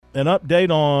an update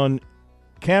on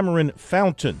Cameron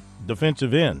Fountain,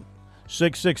 defensive end,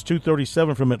 6'6",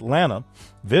 237 from Atlanta,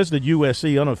 visited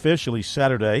USC unofficially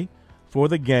Saturday for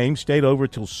the game, stayed over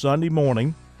till Sunday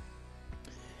morning,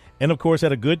 and, of course,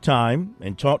 had a good time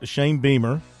and talked to Shane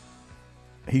Beamer.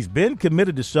 He's been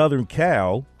committed to Southern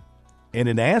Cal, and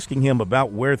in asking him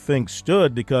about where things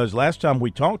stood, because last time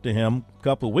we talked to him a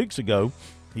couple of weeks ago,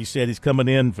 he said he's coming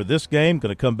in for this game,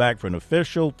 going to come back for an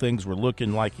official. Things were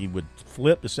looking like he would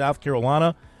flip to South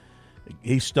Carolina.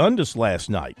 He stunned us last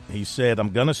night. He said, I'm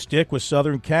going to stick with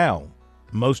Southern Cal.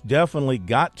 Most definitely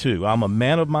got to. I'm a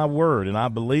man of my word, and I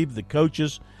believe the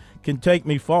coaches can take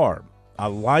me far.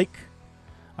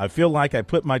 I feel like I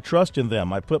put my trust in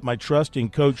them. I put my trust in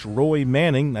Coach Roy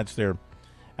Manning, that's their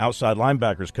outside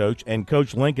linebackers coach, and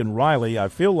Coach Lincoln Riley. I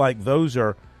feel like those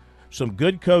are some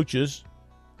good coaches.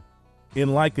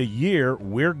 In like a year,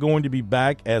 we're going to be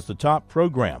back as the top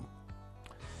program.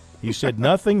 He said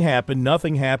nothing happened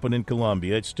in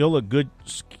Columbia. It's still a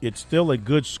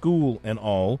good school and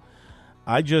all.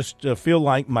 I just feel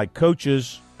like my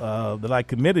coaches that I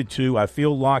committed to, I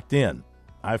feel locked in.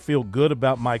 I feel good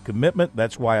about my commitment.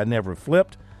 That's why I never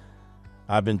flipped.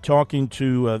 I've been talking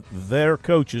to their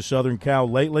coaches, Southern Cal,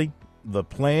 lately. The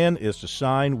plan is to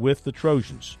sign with the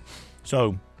Trojans.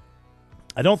 So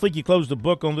I don't think you closed the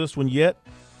book on this one yet,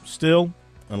 still,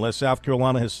 unless South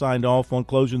Carolina has signed off on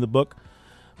closing the book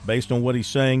based on what he's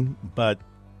saying. But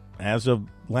as of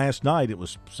last night, it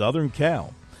was Southern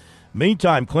Cal.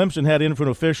 Meantime, Clemson had in for an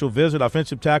official visit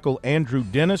offensive tackle Andrew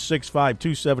Dennis, 6'5",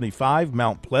 275,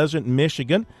 Mount Pleasant,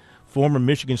 Michigan, former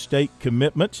Michigan State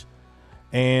commitment.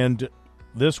 And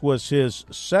this was his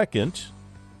second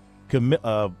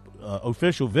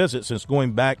official visit since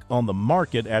going back on the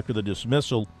market after the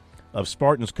dismissal of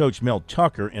Spartans coach Mel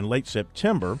Tucker in late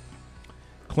September.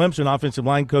 Clemson offensive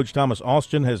line coach Thomas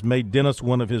Austin has made Dennis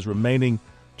one of his remaining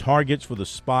targets for the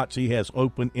spots he has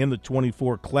open in the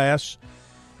 24 class.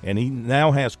 And he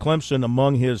now has Clemson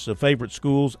among his favorite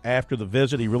schools after the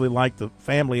visit. He really liked the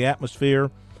family atmosphere.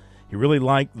 He really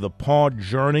liked the Paw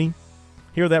journey.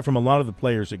 Hear that from a lot of the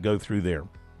players that go through there.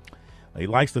 He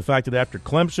likes the fact that after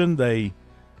Clemson,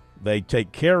 they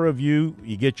take care of you.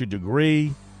 You get your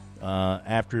degree.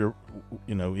 After,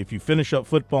 if you finish up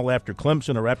football after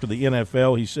Clemson or after the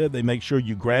NFL, he said they make sure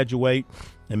you graduate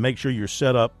and make sure you're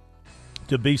set up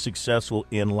to be successful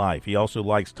in life. He also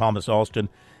likes Thomas Austin.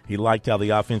 He liked how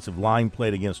the offensive line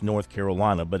played against North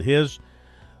Carolina. But his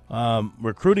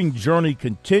recruiting journey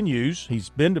continues. He's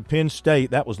been to Penn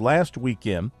State. That was last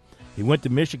weekend. He went to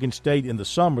Michigan State in the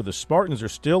summer. The Spartans are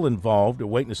still involved. They're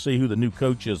waiting to see who the new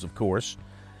coach is, of course.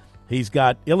 He's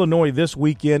got Illinois this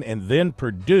weekend and then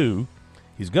Purdue.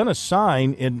 He's going to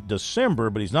sign in December,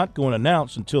 but he's not going to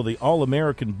announce until the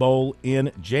All-American Bowl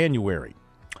in January.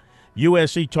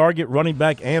 USC target running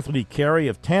back Anthony Carey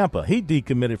of Tampa. He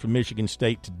decommitted from Michigan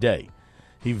State today.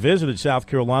 He visited South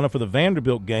Carolina for the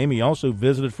Vanderbilt game. He also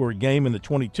visited for a game in the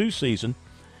 22 season.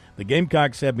 The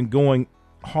Gamecocks have been going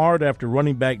hard after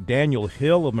running back Daniel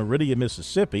Hill of Meridian,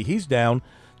 Mississippi. He's down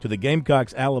to the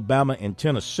Gamecocks, Alabama, and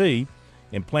Tennessee,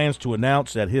 and plans to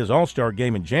announce at his All-Star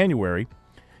game in January.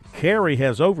 Carey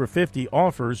has over 50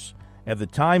 offers. At the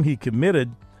time he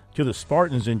committed to the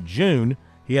Spartans in June,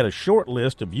 he had a short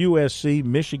list of USC,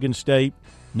 Michigan State,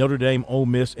 Notre Dame, Ole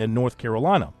Miss, and North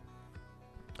Carolina.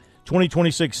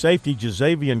 2026 safety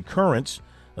Jazavian Currents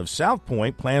of South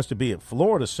Point plans to be at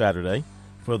Florida Saturday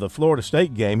for the Florida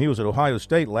State game. He was at Ohio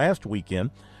State last weekend.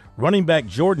 Running back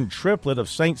Jordan Triplett of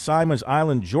St. Simons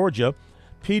Island, Georgia,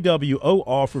 PWO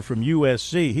offer from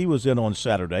USC. He was in on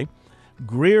Saturday.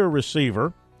 Greer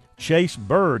receiver Chase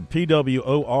Bird,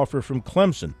 PWO offer from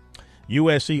Clemson.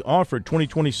 USC offered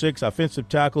 2026 offensive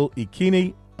tackle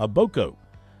Ikini Aboko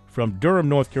from Durham,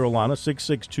 North Carolina, 6'6",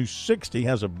 260,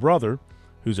 has a brother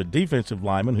who's a defensive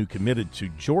lineman who committed to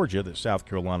Georgia that South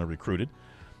Carolina recruited.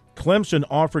 Clemson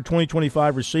offered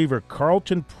 2025 receiver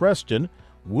Carlton Preston,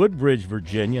 Woodbridge,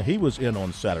 Virginia. He was in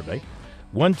on Saturday.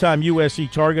 One-time USC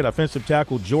target offensive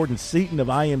tackle Jordan Seaton of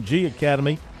IMG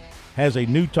Academy has a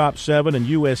new top 7, and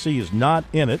USC is not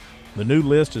in it. The new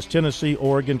list is Tennessee,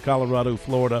 Oregon, Colorado,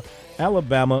 Florida,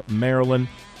 Alabama, Maryland,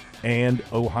 and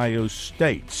Ohio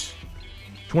State.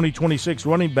 2026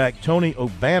 running back Tony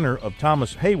O'Banner of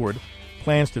Thomas Hayward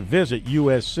plans to visit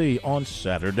USC on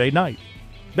Saturday night.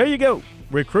 There you go,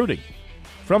 recruiting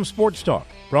from Sports Talk,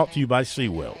 brought to you by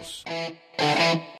Seawells.